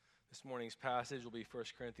This morning's passage will be 1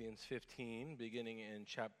 Corinthians 15, beginning in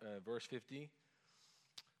verse 50.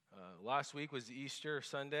 Last week was Easter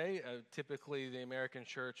Sunday. Typically, the American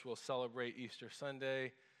church will celebrate Easter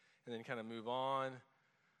Sunday and then kind of move on.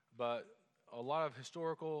 But a lot of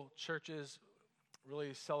historical churches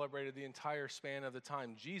really celebrated the entire span of the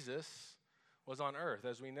time Jesus was on earth.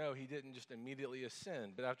 As we know, he didn't just immediately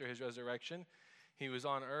ascend, but after his resurrection, he was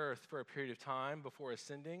on earth for a period of time before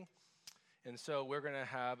ascending. And so we're going to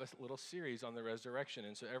have a little series on the resurrection.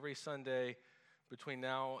 And so every Sunday between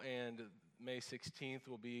now and May 16th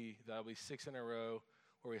that'll be 6 in a row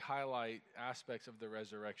where we highlight aspects of the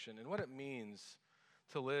resurrection and what it means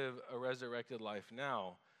to live a resurrected life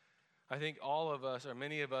now. I think all of us, or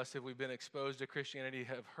many of us, if we've been exposed to Christianity,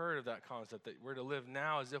 have heard of that concept that we're to live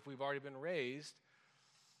now as if we've already been raised.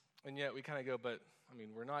 And yet we kind of go, but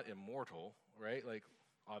we're not immortal, right? Like,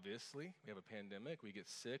 obviously, we have a pandemic, we get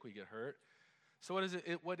sick, we get hurt. So what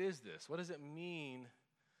is this? What does it mean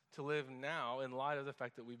to live now in light of the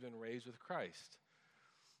fact that we've been raised with Christ?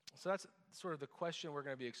 So that's sort of the question we're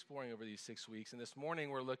going to be exploring over these 6 weeks. And this morning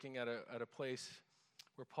we're looking at a place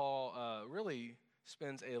where Paul really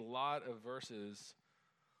spends a lot of verses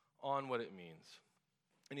on what it means.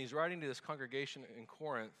 And he's writing to this congregation in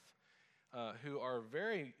Corinth who are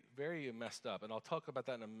very, very messed up. And I'll talk about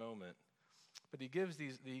that in a moment. But he gives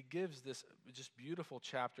this just beautiful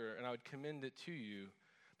chapter, and I would commend it to you.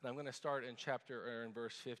 But I'm going to start in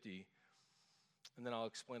verse 50, and then I'll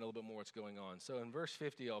explain a little bit more what's going on. So in verse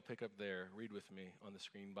 50, I'll pick up there. Read with me on the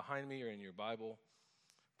screen behind me or in your Bible.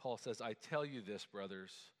 Paul says, "I tell you this,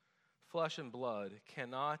 brothers, flesh and blood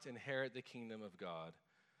cannot inherit the kingdom of God,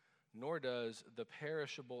 nor does the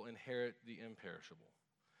perishable inherit the imperishable.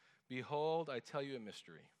 Behold, I tell you a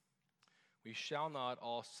mystery. We shall not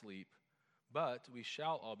all sleep, but we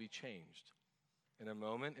shall all be changed. In a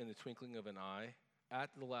moment, in the twinkling of an eye, at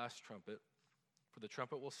the last trumpet, for the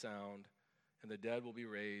trumpet will sound, and the dead will be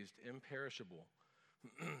raised imperishable,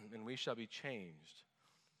 and we shall be changed.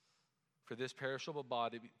 For this perishable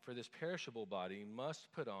body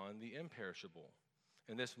must put on the imperishable,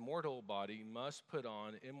 and this mortal body must put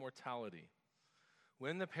on immortality.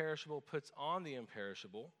 When the perishable puts on the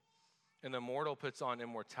imperishable, and the mortal puts on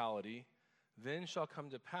immortality, then shall come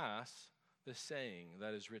to pass the saying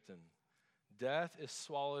that is written, death is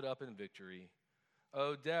swallowed up in victory.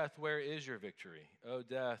 O death, where is your victory? O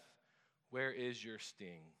death, where is your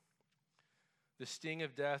sting? The sting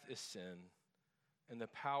of death is sin, and the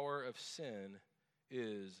power of sin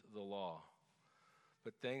is the law.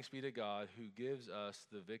 But thanks be to God who gives us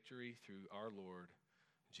the victory through our Lord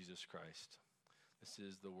Jesus Christ." This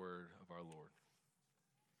is the word of our Lord.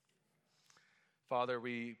 Father,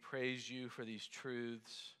 we praise you for these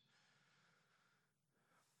truths.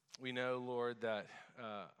 We know, Lord, that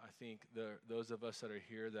I think those of us that are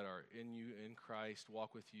here that are in you, in Christ,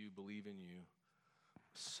 walk with you, believe in you,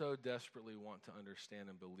 so desperately want to understand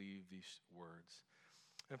and believe these words.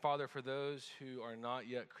 And Father, for those who are not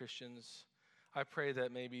yet Christians, I pray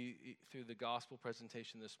that maybe through the gospel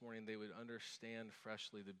presentation this morning, they would understand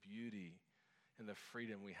freshly the beauty and the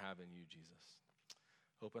freedom we have in you, Jesus.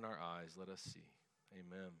 Open our eyes, let us see.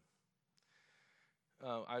 Amen.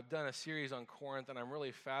 I've done a series on Corinth, and I'm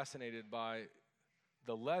really fascinated by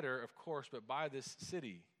the letter, of course, but by this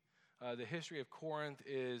city. The history of Corinth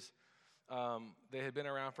is they had been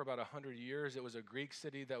around for about 100 years. It was a Greek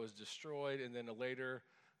city that was destroyed, and then later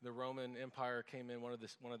the Roman Empire came in. One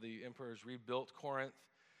of the emperors rebuilt Corinth.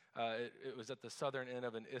 It was at the southern end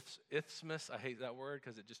of an isthmus. I hate that word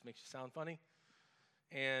because it just makes you sound funny.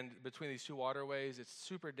 And between these two waterways, it's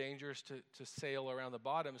super dangerous to sail around the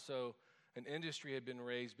bottom, so an industry had been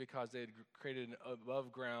raised because they had created an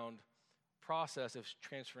above-ground process of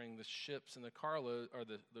transferring the ships and the carload or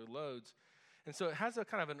the loads. And so it has a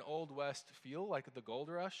kind of an Old West feel, like the Gold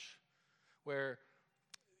Rush, where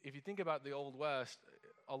if you think about the Old West,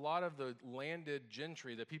 a lot of the landed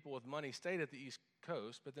gentry, the people with money, stayed at the East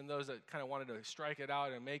Coast, but then those that kind of wanted to strike it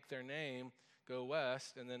out and make their name go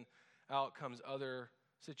west, and then out comes other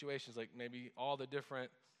situations, like maybe all the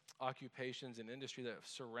different occupations and industry that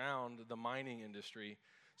surround the mining industry.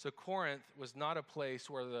 So Corinth was not a place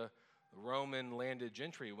where the Roman landed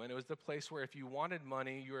gentry went. It was the place where if you wanted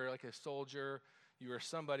money, you were like a soldier, you were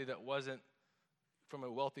somebody that wasn't from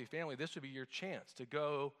a wealthy family, this would be your chance to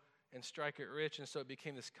go and strike it rich. And so it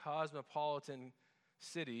became this cosmopolitan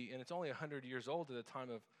city, and it's only 100 years old at the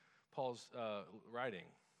time of Paul's writing.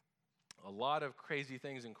 A lot of crazy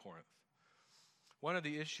things in Corinth. One of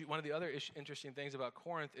the other interesting things about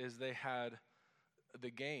Corinth is they had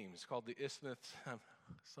the games called the isthmus.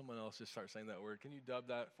 Someone else just start saying that word. Can you dub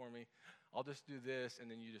that for me? I'll just do this,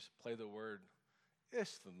 and then you just play the word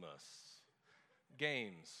Isthmus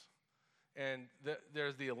Games. And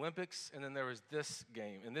there's the Olympics, and then there was this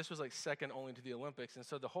game. And this was like second only to the Olympics. And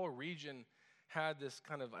so the whole region had this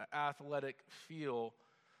kind of athletic feel.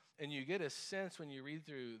 And you get a sense when you read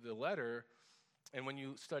through the letter and when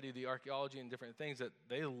you study the archaeology and different things that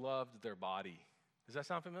they loved their body. Does that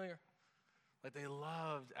sound familiar? Like they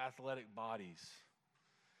loved athletic bodies.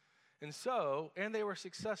 And they were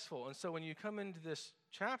successful. And so when you come into this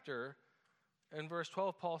chapter, in verse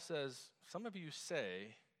 12, Paul says, some of you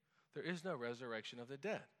say there is no resurrection of the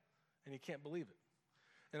dead. And you can't believe it.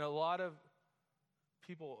 And a lot of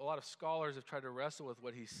people, a lot of scholars have tried to wrestle with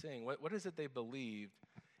what he's saying. What is it they believed?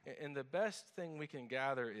 And the best thing we can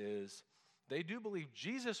gather is they do believe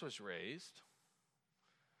Jesus was raised.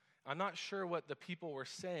 I'm not sure what the people were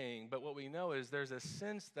saying, but what we know is there's a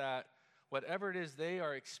sense that whatever it is they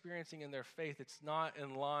are experiencing in their faith, it's not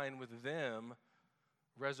in line with them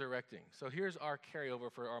resurrecting. So here's our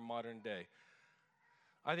carryover for our modern day.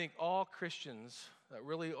 I think all Christians that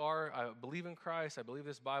really are, I believe in Christ, I believe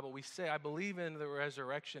this Bible, we say, I believe in the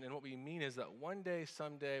resurrection, and what we mean is that one day,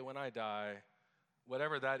 someday, when I die,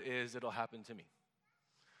 whatever that is, it'll happen to me.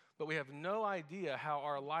 But we have no idea how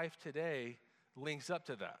our life today links up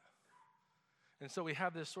to that. And so we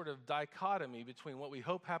have this sort of dichotomy between what we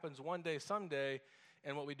hope happens one day, someday,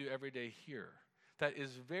 and what we do every day here. That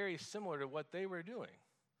is very similar to what they were doing.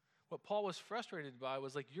 What Paul was frustrated by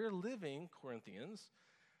was like, you're living, Corinthians,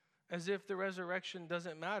 as if the resurrection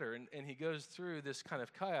doesn't matter. And he goes through this kind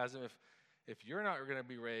of chiasm. If you're not going to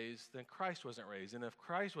be raised, then Christ wasn't raised. And if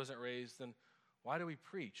Christ wasn't raised, then why do we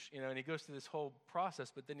preach? And he goes through this whole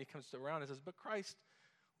process, but then he comes around and says, but Christ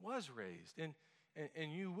was raised,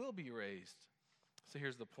 and you will be raised. So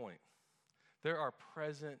here's the point. There are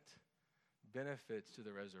present benefits to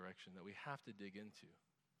the resurrection that we have to dig into.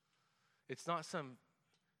 It's not some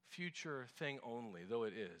future thing only, though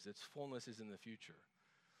it is. Its fullness is in the future.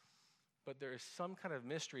 But there is some kind of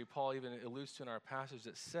mystery Paul even alludes to in our passage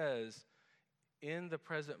that says in the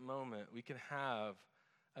present moment we can have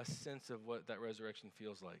a sense of what that resurrection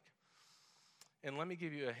feels like. And let me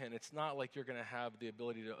give you a hint. It's not like you're going to have the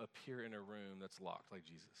ability to appear in a room that's locked like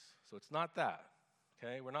Jesus. So it's not that,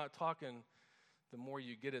 okay? We're not talking the more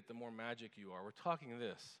you get it, the more magic you are. We're talking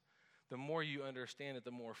this. The more you understand it,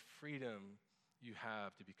 the more freedom you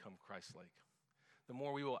have to become Christ-like. The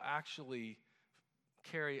more we will actually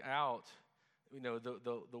carry out,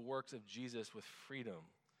 the works of Jesus with freedom.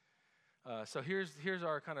 So here's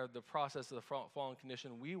our kind of the process of the fallen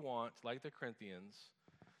condition. We want, like the Corinthians,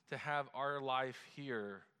 to have our life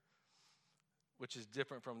here, which is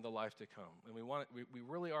different from the life to come. And we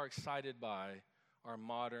really are excited by our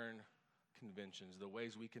modern conventions, the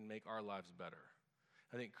ways we can make our lives better.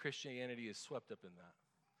 I think Christianity is swept up in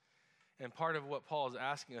that. And part of what Paul is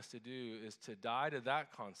asking us to do is to die to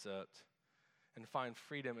that concept and find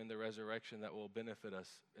freedom in the resurrection that will benefit us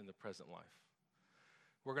in the present life.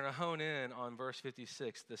 We're going to hone in on verse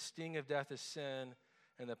 56. The sting of death is sin,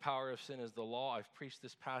 and the power of sin is the law. I've preached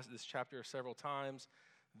this chapter several times.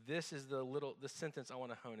 This is the sentence I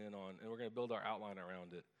want to hone in on, and we're going to build our outline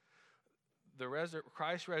around it.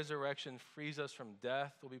 Christ's resurrection frees us from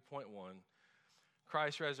death, will be point one.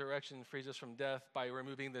 Christ's resurrection frees us from death by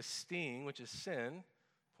removing the sting, which is sin,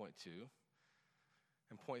 point two.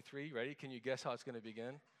 And point three, ready? Can you guess how it's going to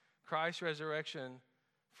begin? Christ's resurrection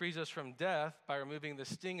frees us from death by removing the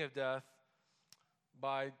sting of death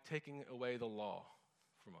by taking away the law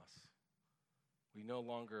from us. We no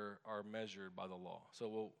longer are measured by the law. So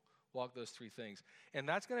we'll walk those three things. And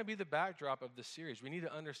that's going to be the backdrop of the series. We need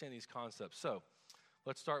to understand these concepts. So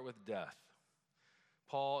let's start with death.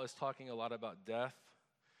 Paul is talking a lot about death.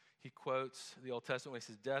 He quotes the Old Testament when he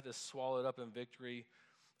says, death is swallowed up in victory.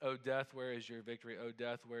 O death, where is your victory? O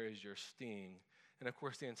death, where is your sting? And of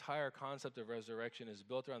course, the entire concept of resurrection is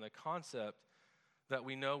built around the concept that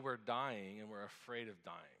we know we're dying and we're afraid of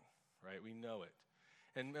dying, right? We know it.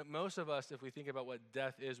 And most of us, if we think about what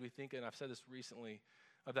death is, we think, and I've said this recently,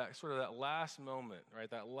 of that sort of that last moment, right?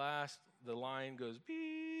 The line goes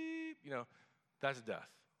beep, that's death.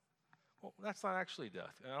 Well, that's not actually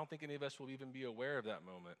death. And I don't think any of us will even be aware of that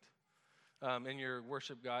moment. In your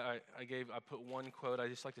worship guide, I put one quote. I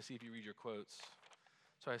just like to see if you read your quotes.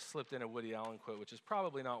 So I slipped in a Woody Allen quote, which is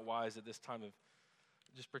probably not wise at this time of,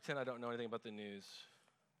 just pretend I don't know anything about the news.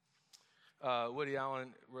 Woody Allen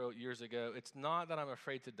wrote years ago, it's not that I'm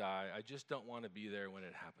afraid to die, I just don't want to be there when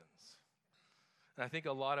it happens. And I think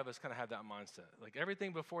a lot of us kind of have that mindset. Like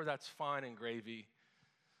everything before that's fine and gravy,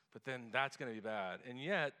 but then that's going to be bad. And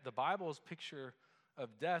yet, the Bible's picture of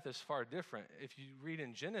death is far different. If you read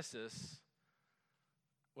in Genesis,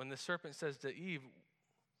 when the serpent says to Eve,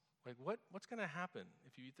 Like, what's going to happen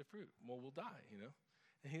if you eat the fruit? Well, we'll die,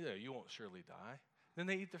 And he's like, you won't surely die. Then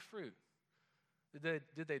they eat the fruit.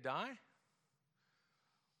 Did they die?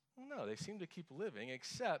 Well, no, they seemed to keep living,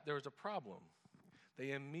 except there was a problem.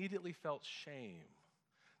 They immediately felt shame.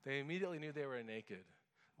 They immediately knew they were naked.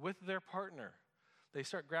 With their partner, they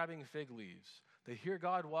start grabbing fig leaves. They hear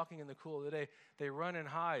God walking in the cool of the day. They run and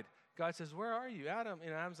hide. God says, where are you, Adam?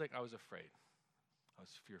 And Adam's like, I was afraid. I was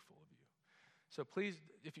fearful of you. So please,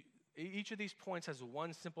 each of these points has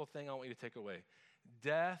one simple thing I want you to take away.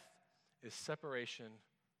 Death is separation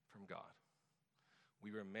from God.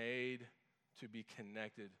 We were made to be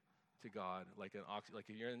connected to God. Like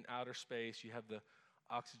if you're in outer space, you have the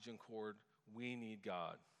oxygen cord. We need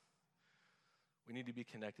God. We need to be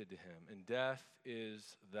connected to him. And death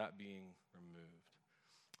is that being removed.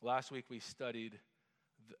 Last week we studied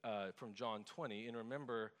from John 20, and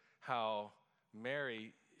remember how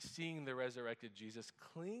Mary, seeing the resurrected Jesus,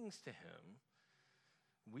 clings to him,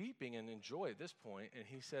 weeping and in joy at this point, and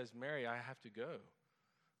he says, Mary, I have to go.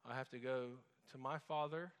 I have to go to my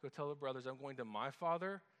Father. Go tell the brothers, I'm going to my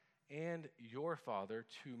Father and your Father,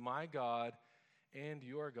 to my God and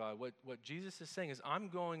your God. What Jesus is saying is, I'm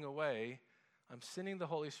going away. I'm sending the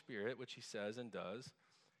Holy Spirit, which he says and does,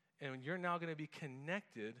 and you're now going to be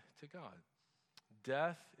connected to God.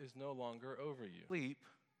 Death is no longer over you. Sleep,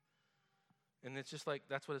 and it's just like,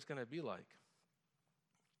 that's what it's going to be like.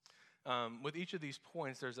 With each of these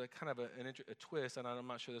points, there's a kind of a twist, and I'm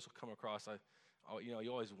not sure this will come across.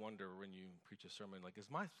 You always wonder when you preach a sermon, like, is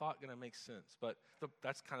my thought going to make sense? But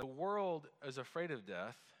that's kind of, the world is afraid of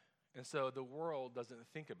death, and so the world doesn't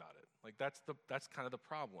think about it. Like, that's kind of the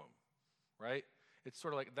problem, right? It's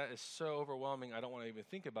sort of like, that is so overwhelming, I don't want to even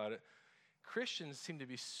think about it. Christians seem to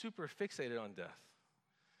be super fixated on death.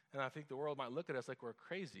 And I think the world might look at us like we're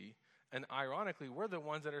crazy. And ironically, we're the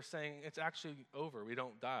ones that are saying it's actually over. We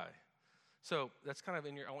don't die. So that's kind of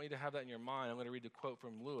I want you to have that in your mind. I'm going to read the quote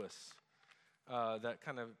from Lewis that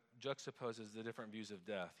kind of juxtaposes the different views of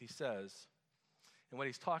death. He says, and what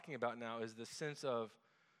he's talking about now is the sense of,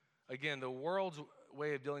 again, the world's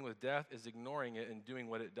way of dealing with death is ignoring it and doing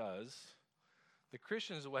what it does. The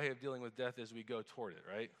Christian's way of dealing with death is we go toward it,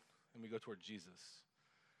 right? And we go toward Jesus.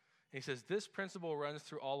 And he says, this principle runs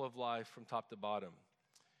through all of life from top to bottom.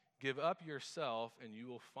 Give up yourself and you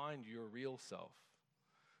will find your real self.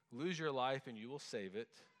 Lose your life and you will save it.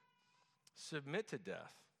 Submit to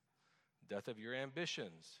death of your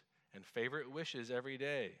ambitions and favorite wishes every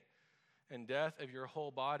day, and death of your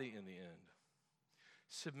whole body in the end.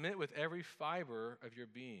 Submit with every fiber of your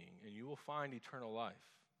being and you will find eternal life.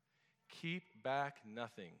 Keep back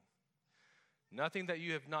nothing. Nothing that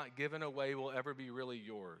you have not given away will ever be really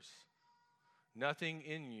yours. Nothing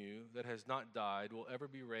in you that has not died will ever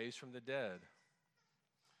be raised from the dead.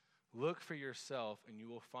 Look for yourself and you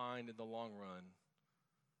will find in the long run.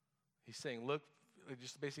 He's saying,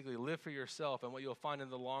 just basically live for yourself, and what you'll find in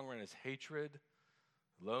the long run is hatred,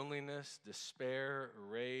 loneliness, despair,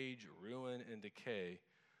 rage, ruin, and decay.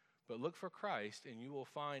 But look for Christ and you will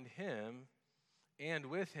find him, and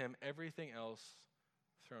with him everything else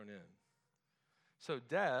thrown in. So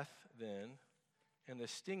death, then, and the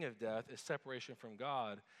sting of death is separation from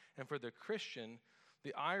God. And for the Christian,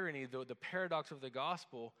 the irony, the paradox of the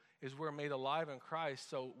gospel is we're made alive in Christ,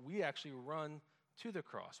 so we actually run to the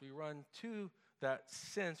cross. We run to that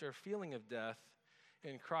sense or feeling of death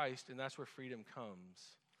in Christ, and that's where freedom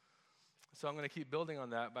comes. So I'm going to keep building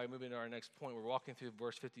on that by moving to our next point. We're walking through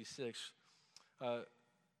verse 56.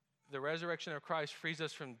 The resurrection of Christ frees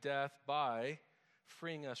us from death by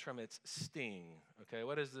freeing us from its sting. Okay,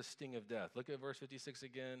 what is the sting of death? Look at verse 56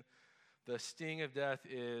 again. The sting of death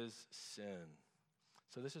is sin.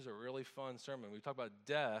 So this is a really fun sermon. We talk about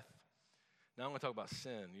death. Now I'm going to talk about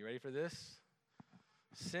sin. You ready for this?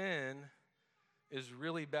 Sin is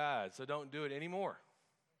really bad, so don't do it anymore.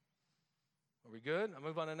 Are we good? I'll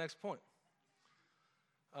move on to the next point.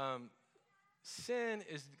 Sin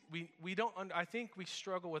is, we don't, I think we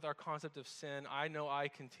struggle with our concept of sin. I know I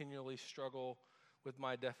continually struggle with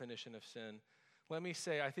my definition of sin. Let me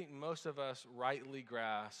say, I think most of us rightly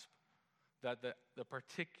grasp that the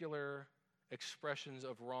particular expressions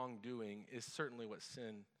of wrongdoing is certainly what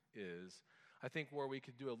sin is. I think where we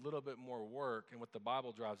could do a little bit more work, and what the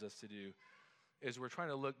Bible drives us to do, is we're trying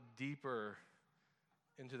to look deeper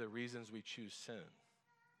into the reasons we choose sin.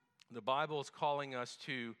 The Bible is calling us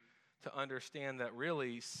to understand that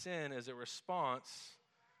really sin is a response,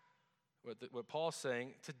 what Paul's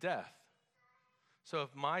saying, to death. So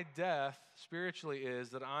if my death spiritually is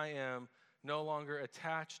that I am no longer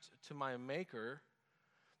attached to my Maker,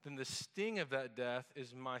 then the sting of that death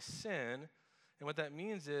is my sin. And what that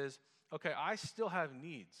means is okay, I still have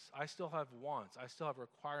needs. I still have wants. I still have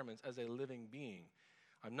requirements as a living being.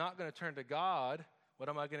 I'm not going to turn to God. What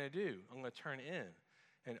am I going to do? I'm going to turn in.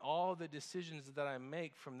 And all the decisions that I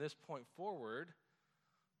make from this point forward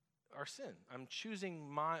are sin. I'm choosing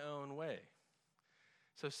my own way.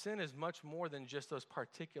 So sin is much more than just those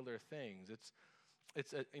particular things.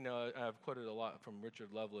 I've quoted a lot from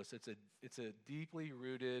Richard Lovelace. It's a deeply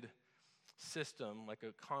rooted system, like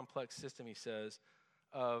a complex system, he says,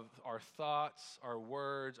 of our thoughts, our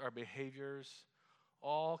words, our behaviors,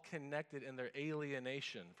 all connected in their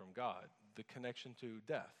alienation from God, the connection to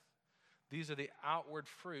death. These are the outward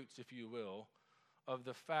fruits, if you will, of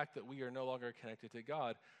the fact that we are no longer connected to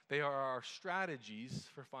God. They are our strategies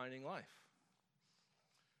for finding life.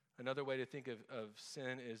 Another way to think of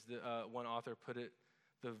sin is, one author put it,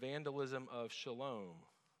 the vandalism of shalom.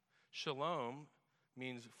 Shalom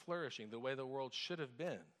means flourishing, the way the world should have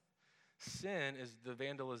been. Sin is the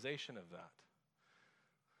vandalization of that.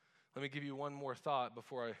 Let me give you one more thought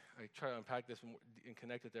before I try to unpack this and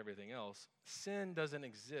connect it to everything else. Sin doesn't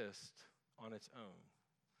exist on its own.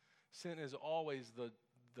 Sin is always the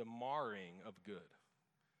marring of good.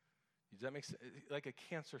 Does that make sense? Like a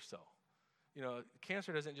cancer cell.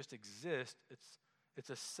 Cancer doesn't just exist. It's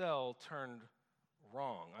a cell turned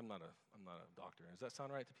wrong. I'm not a doctor. Does that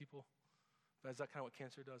sound right to people? Is that kind of what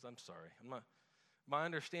cancer does? I'm sorry. My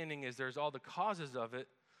understanding is there's all the causes of it,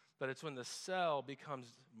 but it's when the cell becomes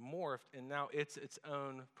morphed and now it's its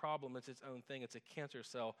own problem, it's its own thing, it's a cancer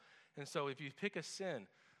cell. And so if you pick a sin,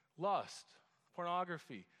 lust,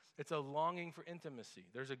 pornography, it's a longing for intimacy.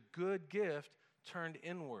 There's a good gift turned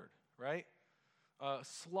inward, right?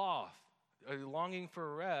 Sloth, a longing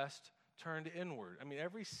for rest turned inward. I mean,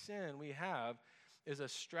 every sin we have is a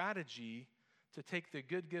strategy to take the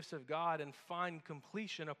good gifts of God and find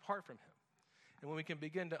completion apart from him. And when we can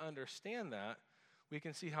begin to understand that, we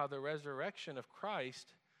can see how the resurrection of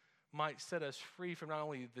Christ might set us free from not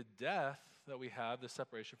only the death that we have, the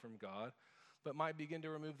separation from God, but might begin to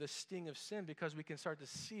remove the sting of sin, because we can start to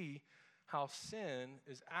see how sin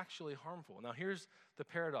is actually harmful. Now here's the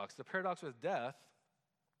paradox. The paradox with death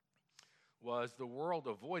was the world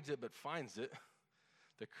avoids it but finds it.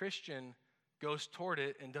 The Christian goes toward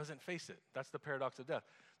it and doesn't face it. That's the paradox of death.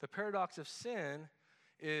 The paradox of sin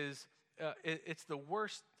is it's the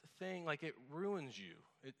worst thing. Like, it ruins you.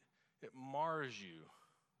 It mars you,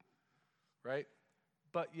 right?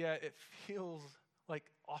 But yet it feels like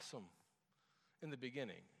awesome in the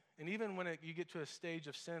beginning. And even when you get to a stage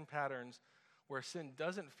of sin patterns where sin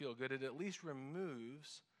doesn't feel good, it at least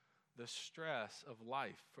removes the stress of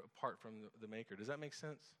life apart from the maker. Does that make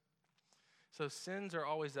sense? So sins are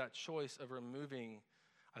always that choice of removing,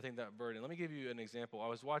 I think, that burden. Let me give you an example. I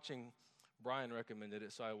was watching, Brian recommended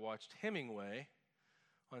it, so I watched Hemingway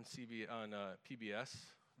on PBS.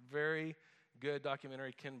 Very good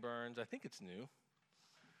documentary, Ken Burns. I think it's new.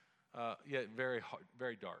 Yet very hard,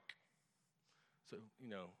 very dark. So,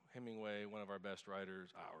 Hemingway, one of our best writers,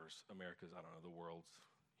 America's, I don't know, the world's,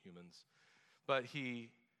 humans. But he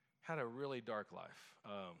had a really dark life.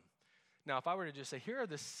 Now, if I were to just say, here are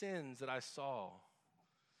the sins that I saw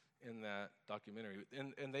in that documentary,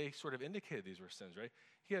 and they sort of indicated these were sins, right?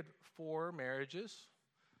 He had 4 marriages,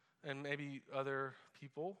 and maybe other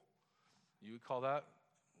people, you would call that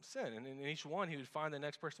sin. And in each one, he would find the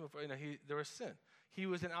next person before, there was sin. He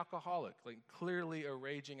was an alcoholic, like clearly a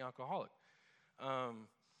raging alcoholic.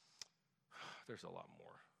 There's a lot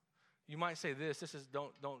more. You might say this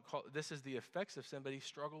is the effects of sin, but he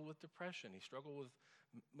struggled with depression. He struggled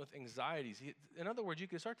with anxieties. In other words, you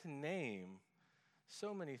can start to name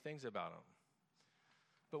so many things about him.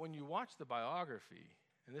 But when you watch the biography,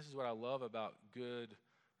 and this is what I love about good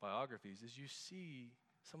biographies, is you see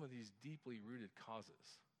some of these deeply rooted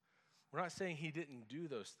causes. We're not saying he didn't do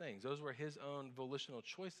those things. Those were his own volitional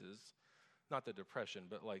choices, not the depression,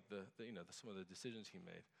 but like some of the decisions he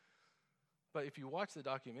made. But if you watch the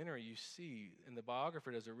documentary, you see, and the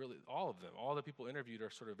biographer does all of them, all the people interviewed are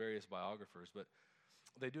sort of various biographers, but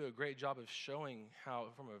they do a great job of showing how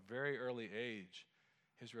from a very early age,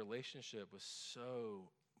 his relationship was so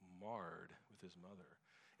marred with his mother.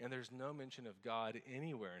 And there's no mention of God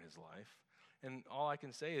anywhere in his life. And all I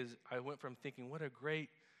can say is I went from thinking, what a great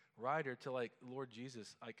writer, to like, Lord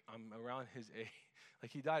Jesus, like I'm around his age.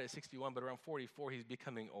 Like, he died at 61, but around 44, he's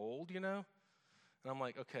becoming old, And I'm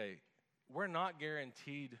like, okay, we're not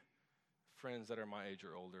guaranteed, friends that are my age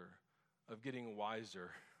or older, of getting wiser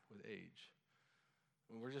with age.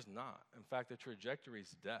 We're just not. In fact, the trajectory is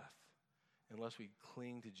death unless we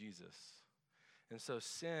cling to Jesus. And so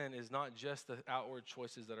sin is not just the outward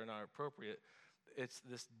choices that are not appropriate. It's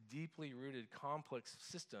this deeply rooted, complex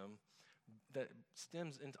system that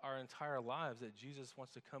stems into our entire lives that Jesus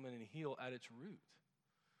wants to come in and heal at its root.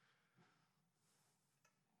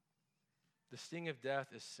 The sting of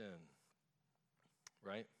death is sin,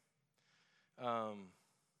 right?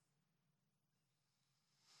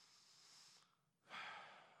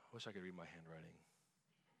 Wish I could read my handwriting.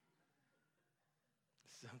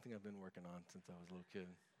 It's something I've been working on since I was a little kid.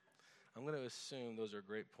 I'm going to assume those are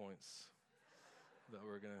great points that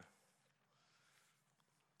we're going to...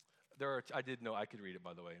 I did know I could read it,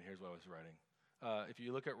 by the way, and here's what I was writing. If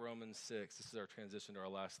you look at Romans 6, this is our transition to our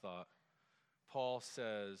last thought. Paul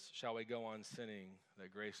says, shall we go on sinning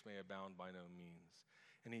that grace may abound? By no means.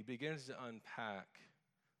 And he begins to unpack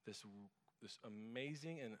this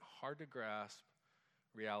amazing and hard to grasp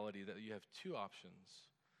reality that you have two options: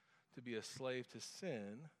 to be a slave to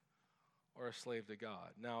sin or a slave to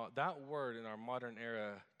God. Now, that word in our modern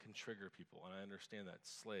era can trigger people, and I understand that,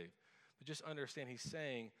 slave. But just understand he's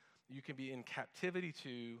saying you can be in captivity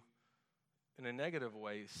to, in a negative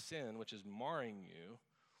way, sin, which is marring you,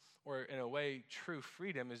 or in a way, true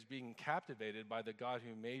freedom is being captivated by the God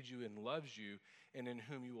who made you and loves you and in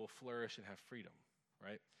whom you will flourish and have freedom,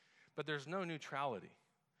 right? But there's no neutrality.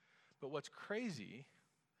 But what's crazy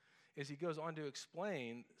is he goes on to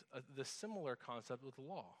explain the similar concept with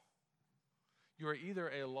law. You are either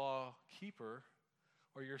a law keeper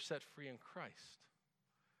or you're set free in Christ.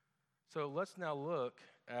 So let's now look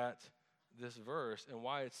at this verse and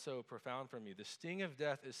why it's so profound for me. The sting of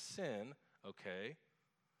death is sin, okay.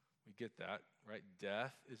 We get that, right?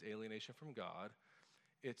 Death is alienation from God.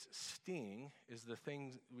 Its sting is the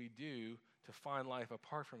things we do to find life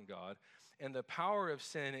apart from God. And the power of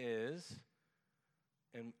sin is,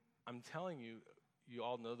 and I'm telling you, you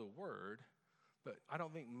all know the word, but I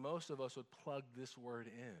don't think most of us would plug this word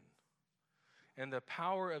in. And the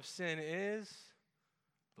power of sin is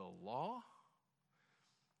the law?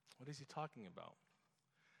 What is he talking about?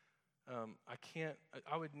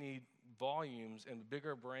 I would need volumes and a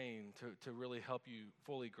bigger brain to really help you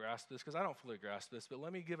fully grasp this, because I don't fully grasp this, but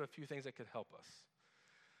let me give a few things that could help us.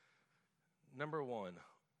 Number one,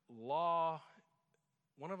 law.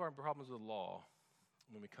 One of our problems with law,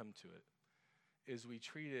 when we come to it, is we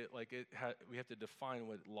treat it like we have to define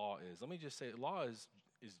what law is. Let me just say, law is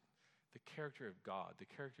the character of God, the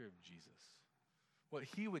character of Jesus. What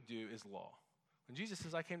he would do is law. When Jesus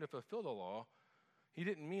says, I came to fulfill the law, he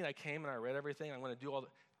didn't mean I came and I read everything, I'm going to do all that.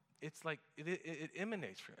 It's like it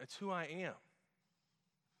emanates from it. It's who I am.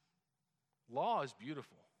 Law is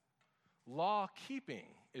beautiful. Law keeping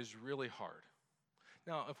is really hard.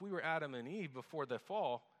 Now, if we were Adam and Eve before the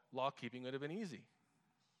fall, law keeping would have been easy.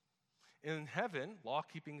 In heaven, law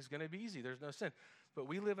keeping is going to be easy. There's no sin. But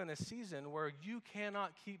we live in a season where you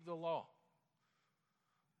cannot keep the law.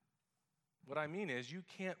 What I mean is you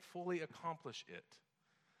can't fully accomplish it.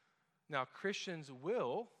 Now, Christians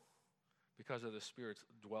will, because of the Spirit's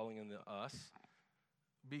dwelling in us,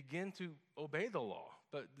 begin to obey the law.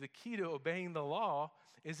 But the key to obeying the law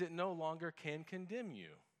is it no longer can condemn you.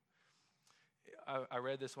 I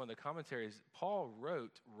read this one of the commentaries. Paul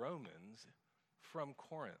wrote Romans from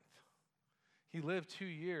Corinth. He lived 2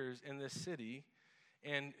 years in this city,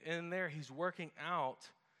 and in there he's working out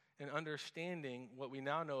and understanding what we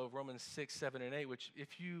now know of Romans 6, 7, and 8, which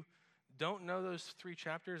if you don't know those 3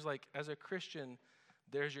 chapters, like as a Christian,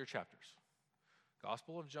 there's your chapters.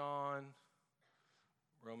 Gospel of John,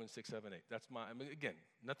 Romans 6, 7, 8. That's again,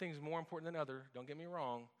 nothing's more important than other, don't get me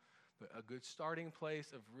wrong, but a good starting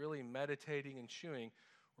place of really meditating and chewing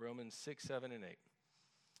Romans 6, 7, and 8.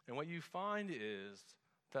 And what you find is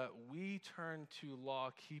that we turn to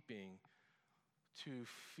law keeping to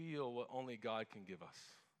feel what only God can give us.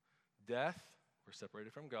 Death, we're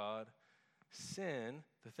separated from God. Sin,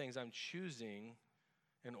 the things I'm choosing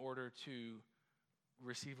in order to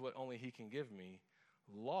receive what only he can give me.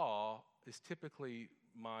 Law is typically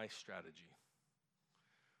my strategy.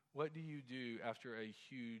 What do you do after a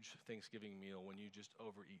huge Thanksgiving meal when you just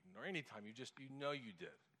overeaten, or anytime you know you did?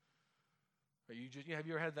 Or have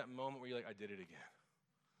you ever had that moment where you're like, I did it again?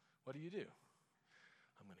 What do?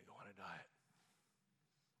 I'm going to go on a diet.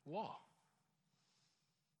 Law.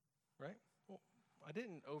 Right? Well, I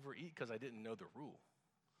didn't overeat because I didn't know the rule.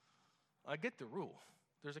 I get the rule.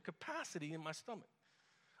 There's a capacity in my stomach.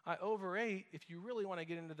 I overate, if you really want to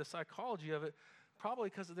get into the psychology of it, probably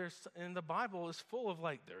because in the Bible is full of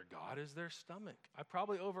like, their God is their stomach. I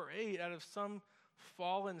probably overate out of some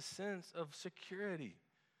fallen sense of security.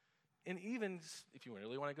 And even if you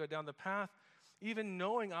really want to go down the path, even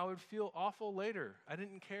knowing I would feel awful later, I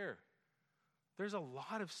didn't care. There's a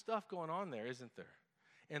lot of stuff going on there, isn't there?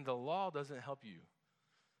 And the law doesn't help you.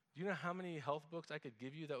 Do you know how many health books I could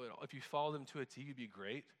give you that would, if you follow them to a T, you'd be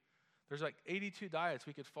great? There's like 82 diets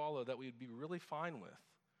we could follow that we'd be really fine with.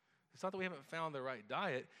 It's not that we haven't found the right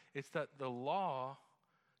diet, it's that the law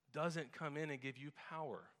doesn't come in and give you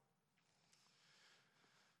power.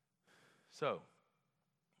 So,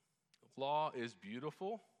 law is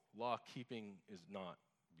beautiful, law keeping is not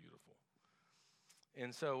beautiful.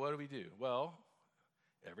 And so what do? Well,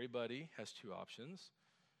 everybody has two options.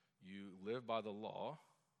 You live by the law,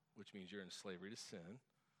 which means you're in slavery to sin,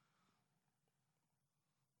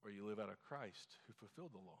 or you live out of Christ who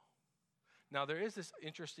fulfilled the law. Now, there is this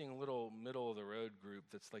interesting little middle-of-the-road group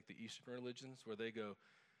that's like the Eastern religions where they go,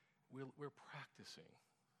 we're practicing.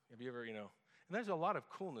 Have you ever, and there's a lot of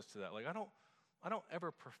coolness to that. Like, I don't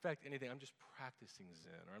ever perfect anything. I'm just practicing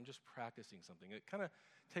Zen, or I'm just practicing something. It kind of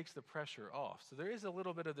takes the pressure off. So there is a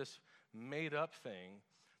little bit of this made-up thing.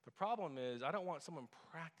 The problem is I don't want someone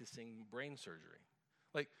practicing brain surgery.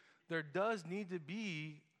 Like, there does need to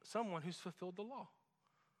be someone who's fulfilled the law.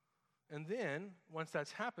 And then, once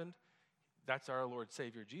that's happened, that's our Lord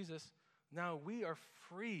Savior Jesus. Now we are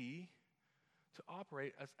free to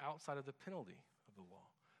operate as outside of the penalty of the law,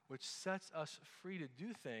 which sets us free to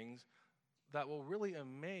do things that will really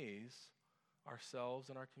amaze ourselves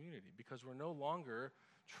and our community because we're no longer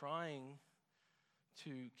trying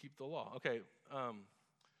to keep the law. Okay,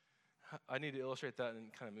 I need to illustrate that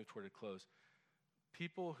and kind of move toward a close.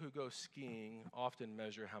 People who go skiing often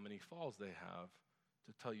measure how many falls they have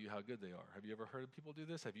to tell you how good they are. Have you ever heard of people do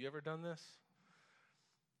this? Have you ever done this?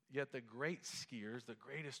 Yet the great skiers, the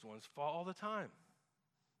greatest ones, fall all the time.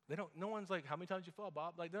 No one's like, how many times did you fall,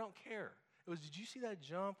 Bob? Like, they don't care. It was, did you see that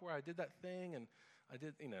jump where I did that thing and I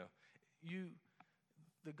did,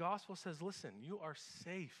 the gospel says, listen, you are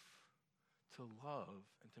safe to love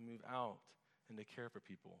and to move out and to care for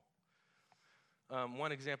people.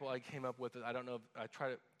 One example I came up with, I don't know, I tried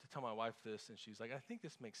to tell my wife this, and she's like, I think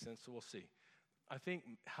this makes sense, so we'll see. I think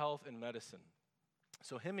health and medicine.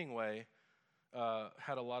 So Hemingway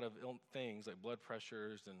had a lot of things like blood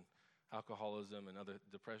pressures and alcoholism and other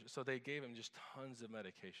depression. So they gave him just tons of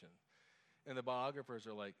medication. And the biographers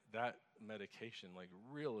are like, that medication like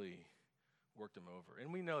really worked him over.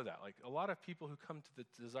 And we know that. Like a lot of people who come to the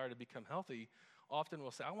desire to become healthy often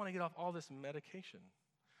will say, I want to get off all this medication.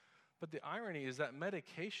 But the irony is that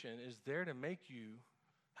medication is there to make you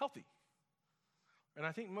healthy. And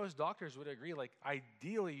I think most doctors would agree, like,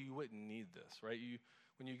 ideally you wouldn't need this, right?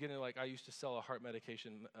 When you get into, like, I used to sell a heart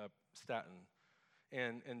medication, statin,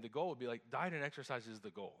 and the goal would be, like, diet and exercise is the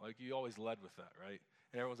goal. Like, you always led with that, right?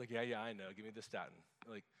 And everyone's like, yeah, I know, give me the statin.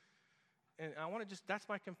 Like, and I want to that's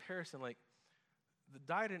my comparison, like, the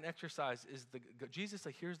diet and exercise is Jesus,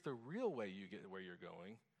 like, here's the real way you get where you're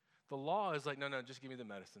going. The law is like, no, just give me the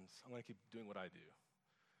medicines. I'm going to keep doing what I do.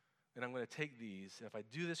 And I'm going to take these. If I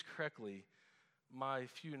do this correctly, my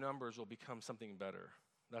few numbers will become something better.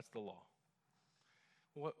 That's the law.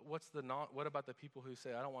 What about the people who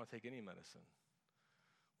say, I don't want to take any medicine?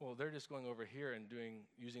 Well, they're just going over here and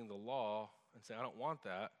using the law and saying, I don't want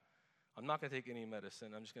that. I'm not going to take any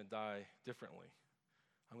medicine. I'm just going to die differently.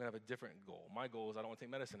 I'm going to have a different goal. My goal is I don't want to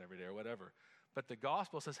take medicine every day or whatever. But the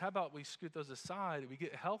gospel says, how about we scoot those aside, we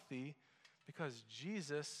get healthy because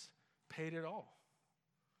Jesus paid it all.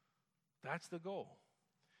 That's the goal.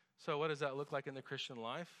 So what does that look like in the Christian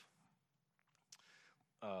life?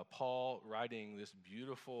 Paul writing this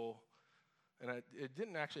beautiful, and it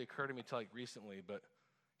didn't actually occur to me until like recently, but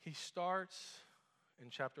he starts in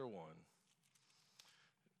chapter 1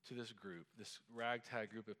 to this group, this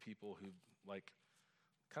ragtag group of people who like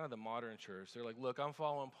kind of the modern church. They're like, look, I'm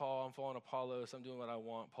following Paul, I'm following Apollos, I'm doing what I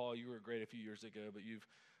want. Paul, you were great a few years ago, but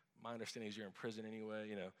my understanding is you're in prison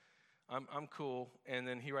anyway, I'm cool. And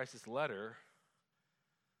then he writes this letter,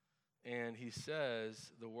 and he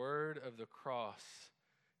says, the word of the cross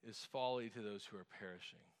is folly to those who are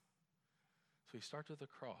perishing. So he starts with the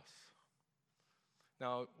cross.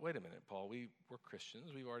 Now, wait a minute, Paul, we're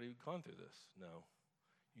Christians. We've already gone through this. No,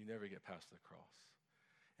 you never get past the cross.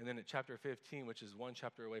 And then in chapter 15, which is one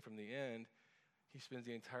chapter away from the end, he spends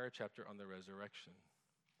the entire chapter on the resurrection.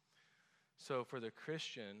 So for the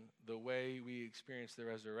Christian, the way we experience the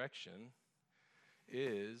resurrection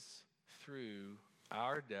is through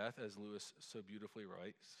our death, as Lewis so beautifully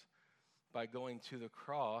writes, by going to the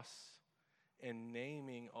cross and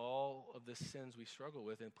naming all of the sins we struggle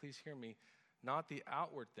with. And please hear me, not the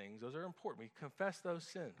outward things. Those are important. We confess those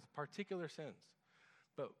sins, particular sins.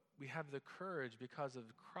 But we have the courage because of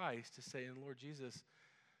Christ to say, Lord Jesus,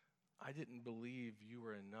 I didn't believe you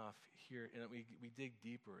were enough here. And we dig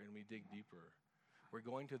deeper and we dig deeper. We're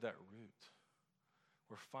going to that root.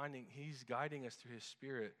 He's guiding us through his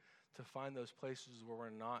Spirit to find those places where we're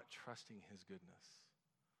not trusting his goodness.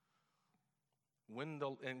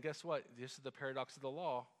 And guess what? This is the paradox of the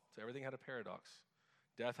law. So everything had a paradox.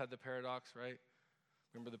 Death had the paradox, right?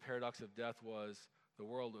 Remember, the paradox of death was the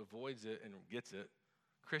world avoids it and gets it.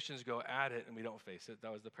 Christians go at it and we don't face it.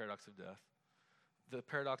 That was the paradox of death. The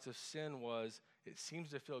paradox of sin was it seems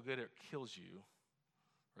to feel good, it kills you,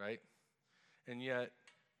 right? And yet,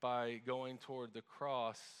 by going toward the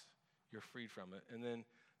cross, you're freed from it. And then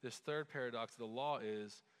this third paradox of the law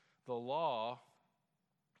is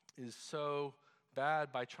so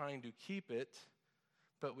bad by trying to keep it,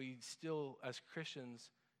 but we still, as Christians,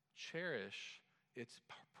 cherish its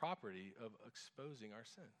property of exposing our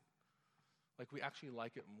sin. Like, we actually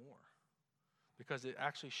like it more because it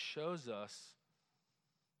actually shows us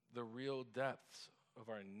the real depths of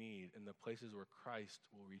our need and the places where Christ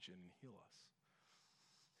will reach in and heal us.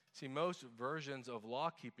 See, most versions of law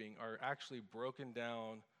keeping are actually broken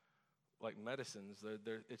down like medicines.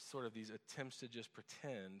 It's sort of these attempts to just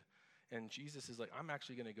pretend. And Jesus is like, I'm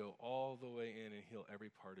actually going to go all the way in and heal every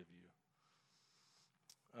part of you.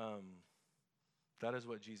 That is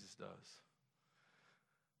what Jesus does.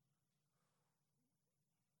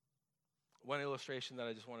 One illustration that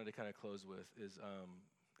I just wanted to kind of close with is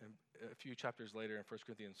a few chapters later in 1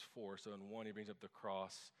 Corinthians 4. So in 1, he brings up the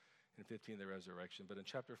cross. In 15, the resurrection. But in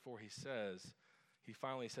chapter 4, he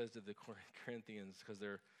finally says to the Corinthians, because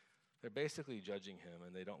they're basically judging him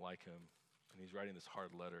and they don't like him, and he's writing this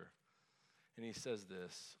hard letter. And he says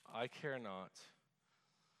this, I care not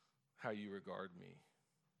how you regard me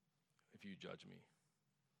if you judge me.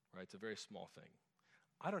 Right? It's a very small thing.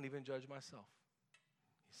 I don't even judge myself,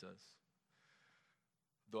 he says,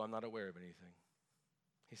 though I'm not aware of anything.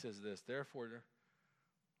 He says this, therefore,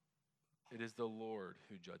 it is the Lord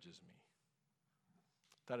who judges me.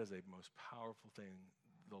 That is a most powerful thing.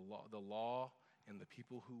 The law and the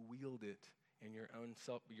people who wield it in your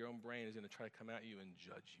own brain is going to try to come at you and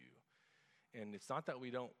judge you. And it's not that we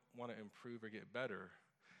don't want to improve or get better,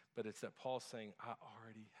 but it's that Paul's saying, I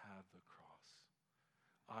already have the cross.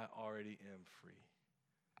 I already am free.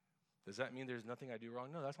 Does that mean there's nothing I do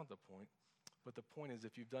wrong? No, that's not the point. But the point is,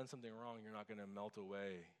 if you've done something wrong, you're not going to melt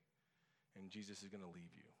away and Jesus is going to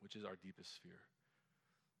leave you, which is our deepest fear.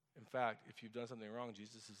 In fact, if you've done something wrong,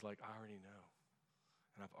 Jesus is like, I already know,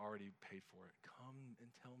 and I've already paid for it. Come and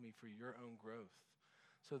tell me for your own growth.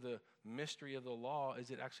 So the mystery of the law is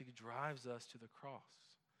it actually drives us to the cross.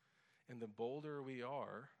 And the bolder we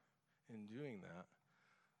are in doing that,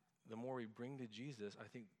 the more we bring to Jesus, I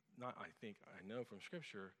know from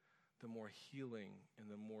Scripture, the more healing and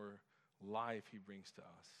the more life he brings to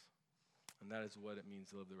us. And that is what it means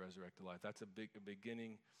to live the resurrected life. That's a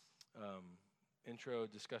beginning intro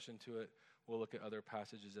discussion to it. We'll look at other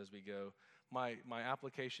passages as we go. My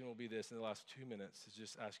application will be this in the last 2 minutes, is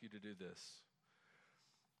just ask you to do this.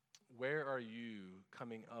 Where are you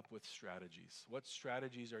coming up with strategies? What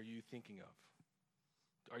strategies are you thinking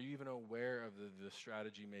of? Are you even aware of the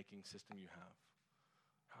strategy-making system you have?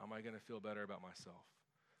 How am I going to feel better about myself?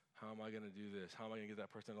 How am I going to do this? How am I going to get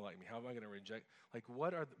that person to like me? How am I going to reject? Like,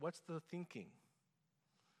 what's the thinking?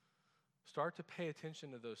 Start to pay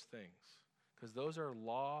attention to those things, because those are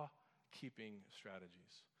law-keeping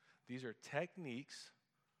strategies. These are techniques,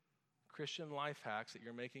 Christian life hacks that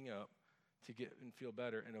you're making up to get and feel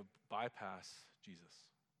better and to bypass Jesus.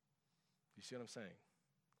 You see what I'm saying?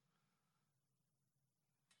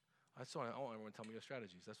 That's why I want everyone to tell me your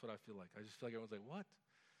strategies. That's what I feel like. I just feel like everyone's like, what?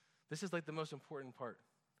 This is like the most important part.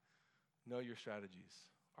 Know your strategies.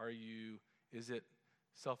 Is it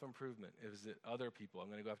self-improvement? Is it other people? I'm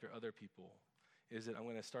going to go after other people. Is it I'm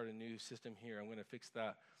going to start a new system here? I'm going to fix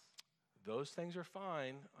that. Those things are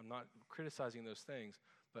fine. I'm not criticizing those things,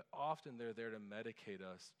 but often they're there to medicate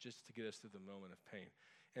us just to get us through the moment of pain.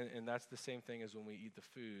 And that's the same thing as when we eat the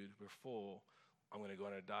food, we're full, I'm going to go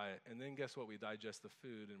on a diet. And then guess what? We digest the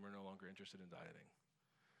food and we're no longer interested in dieting.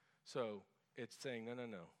 So it's saying,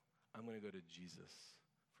 no. I'm going to go to Jesus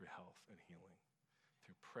for health and healing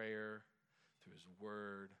through prayer, through his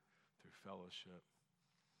word, through fellowship.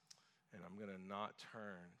 And I'm going to not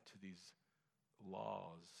turn to these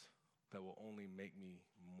laws that will only make me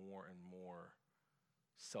more and more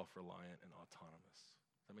self-reliant and autonomous.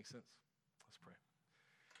 Does that make sense? Let's pray.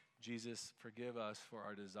 Jesus, forgive us for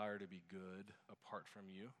our desire to be good apart from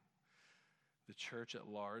you. The church at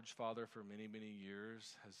large, Father, for many, many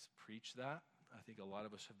years has preached that. I think a lot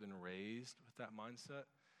of us have been raised with that mindset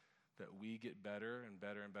that we get better and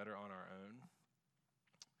better and better on our own,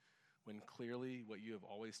 when clearly what you have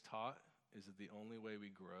always taught is that the only way we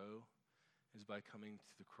grow is by coming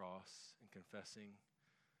to the cross and confessing,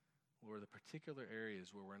 Lord, the particular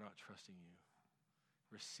areas where we're not trusting you,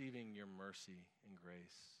 receiving your mercy and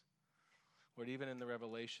grace. Lord, even in the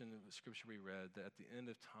revelation of the scripture we read, that at the end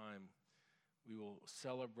of time, we will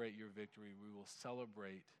celebrate your victory. We will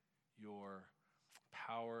celebrate your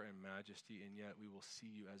power and majesty, and yet we will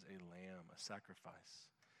see you as a lamb, a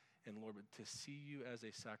sacrifice. And Lord, but to see you as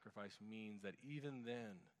a sacrifice means that even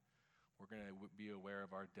then, we're going to be aware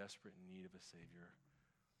of our desperate need of a Savior.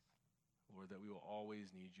 Lord, that we will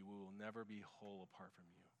always need you. We will never be whole apart from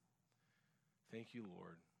you. Thank you,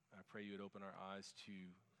 Lord. I pray you would open our eyes to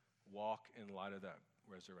walk in light of that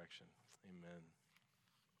resurrection. Amen.